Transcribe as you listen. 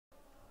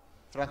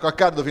Franco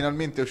Accardo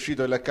finalmente è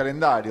uscito il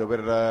calendario per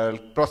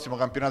il prossimo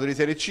campionato di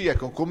Serie C,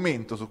 ecco un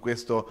commento su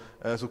questo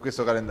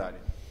calendario.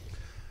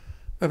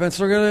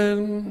 Penso che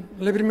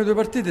le prime due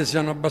partite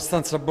siano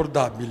abbastanza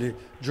abbordabili.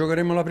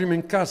 Giocheremo la prima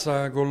in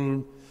casa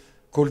col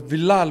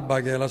Villalba,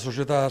 che è la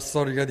società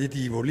storica di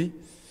Tivoli,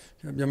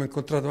 che abbiamo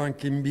incontrato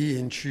anche in B e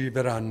in C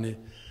per anni.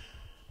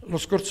 Lo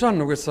scorso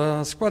anno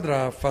questa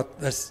squadra ha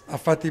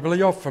fatto i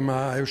playoff,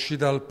 ma è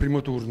uscita al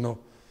primo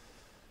turno.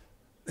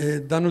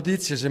 E da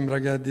notizie sembra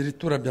che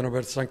addirittura abbiano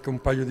perso anche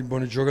un paio di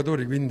buoni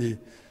giocatori, quindi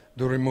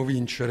dovremmo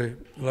vincere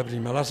la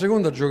prima. La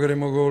seconda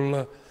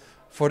giocheremo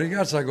fuori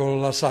casa con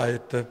la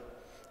Saet,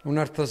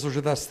 un'altra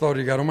società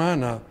storica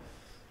romana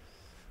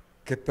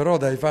che però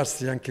dai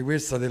fasti anche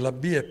questa della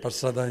B è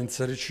passata in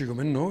Serie C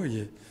come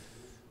noi.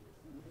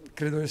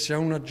 Credo che sia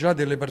una già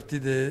delle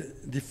partite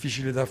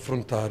difficili da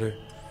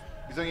affrontare.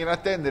 Bisognerà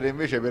attendere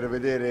invece per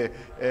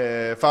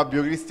vedere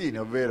Fabio Cristini,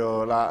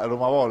 ovvero la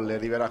Roma Volley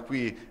arriverà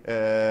qui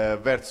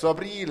verso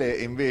aprile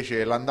e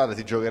invece l'andata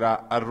si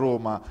giocherà a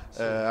Roma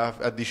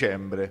a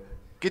dicembre.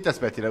 Che ti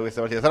aspetti da questa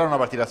partita? Sarà una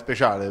partita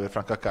speciale per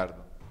Franco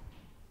Accardo?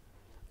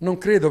 Non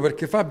credo,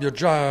 perché Fabio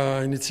già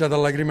ha iniziato a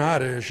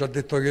lacrimare, ci ha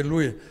detto che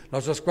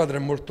la sua squadra è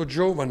molto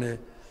giovane,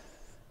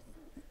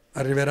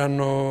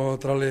 arriveranno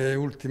tra le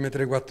ultime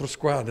 3-4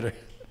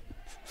 squadre.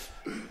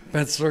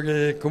 Penso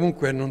che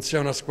comunque non sia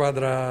una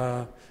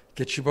squadra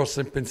che ci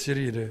possa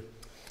impensierire.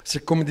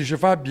 Se, come dice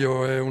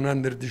Fabio, è un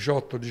under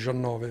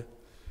 18-19.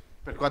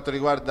 Per quanto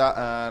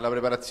riguarda la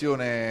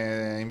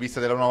preparazione in vista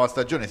della nuova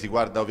stagione, si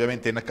guarda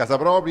ovviamente in casa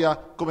propria,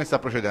 come sta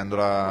procedendo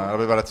la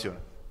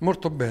preparazione?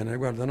 Molto bene,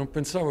 guarda, non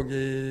pensavo che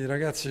i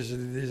ragazzi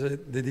si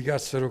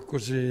dedicassero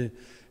così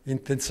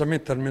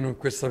intensamente, almeno in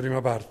questa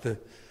prima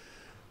parte.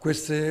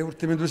 Queste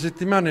ultime 2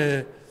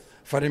 settimane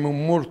faremo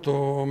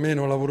molto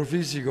meno lavoro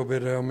fisico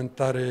per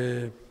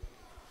aumentare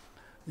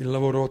il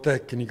lavoro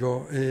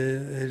tecnico e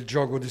il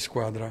gioco di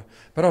squadra,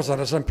 però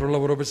sarà sempre un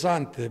lavoro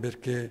pesante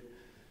perché,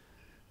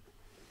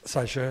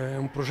 sai, c'è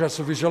un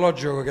processo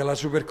fisiologico che è la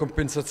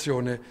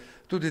supercompensazione,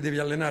 tu ti devi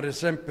allenare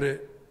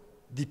sempre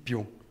di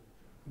più.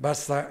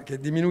 Basta che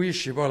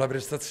diminuisci, poi la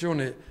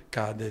prestazione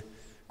cade,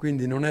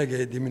 quindi non è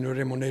che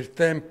diminuiremo né il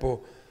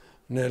tempo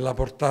né la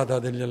portata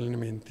degli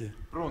allenamenti.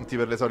 Pronti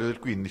per l'esordio del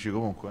 15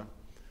 comunque?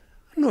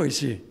 Noi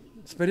sì,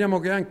 speriamo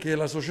che anche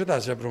la società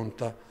sia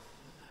pronta.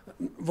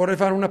 Vorrei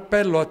fare un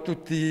appello a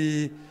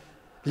tutti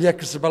gli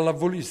ex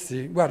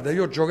pallavolisti. Guarda,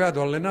 io ho giocato,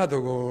 ho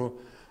allenato con,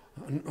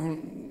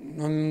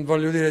 non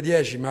voglio dire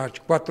 10, ma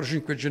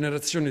 4-5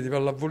 generazioni di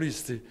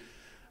pallavolisti.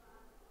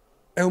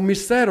 È un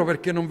mistero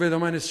perché non vedo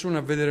mai nessuno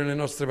a vedere le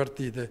nostre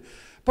partite.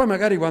 Poi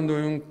magari quando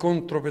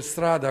incontro per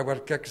strada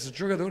qualche ex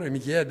giocatore mi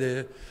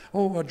chiede: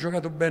 oh, ha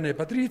giocato bene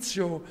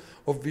Patrizio,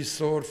 ho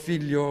visto il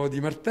figlio di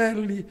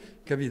Martelli,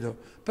 capito?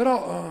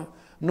 Però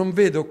non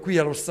vedo qui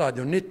allo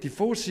stadio né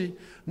tifosi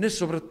né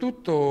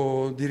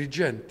soprattutto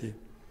dirigenti.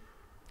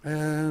 È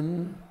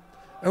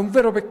un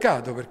vero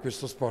peccato per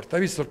questo sport. Hai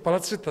visto il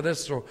palazzetto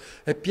adesso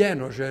è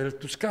pieno, c'è il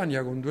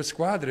Tuscania con 2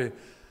 squadre,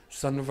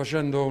 stanno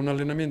facendo un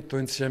allenamento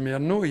insieme a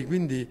noi,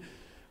 quindi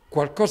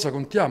qualcosa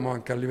contiamo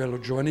anche a livello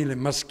giovanile e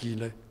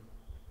maschile.